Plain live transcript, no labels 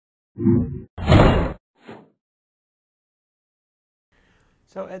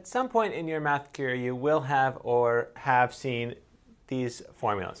So at some point in your math career, you will have or have seen these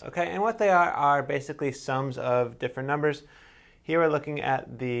formulas, okay? And what they are basically sums of different numbers. Here we're looking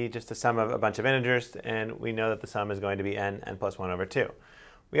at just the sum of a bunch of integers, and we know that the sum is going to be n plus 1 over 2.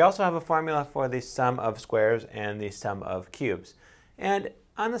 We also have a formula for the sum of squares and the sum of cubes. And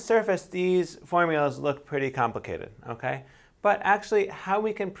on the surface, these formulas look pretty complicated, okay? But actually, how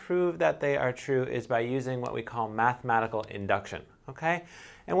we can prove that they are true is by using what we call mathematical induction, okay?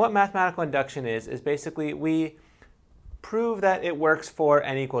 And what mathematical induction is basically we prove that it works for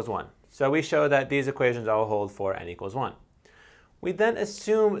n equals 1. So we show that these equations all hold for n equals 1. We then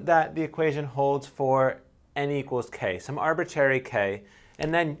assume that the equation holds for n equals k, some arbitrary k,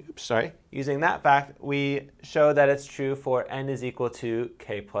 and then, using that fact, we show that it's true for n is equal to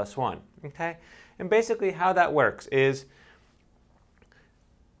k plus 1, okay? And basically how that works is,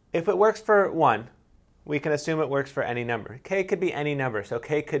 if it works for 1, we can assume it works for any number. K could be any number, so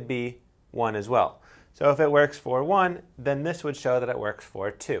k could be 1 as well. So if it works for 1, then this would show that it works for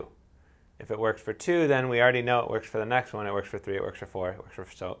 2. If it works for 2, then we already know it works for the next one. It works for 3, it works for 4, it works for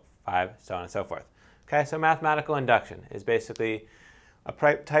 5, so on and so forth. Okay, so mathematical induction is basically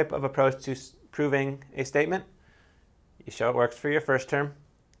a type of approach to proving a statement. You show it works for your first term.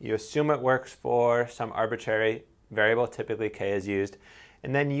 You assume it works for some arbitrary variable, typically k is used.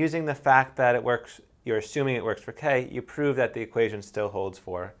 And then using the fact that it works, you're assuming it works for k, you prove that the equation still holds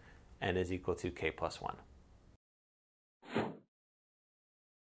for n is equal to k plus 1.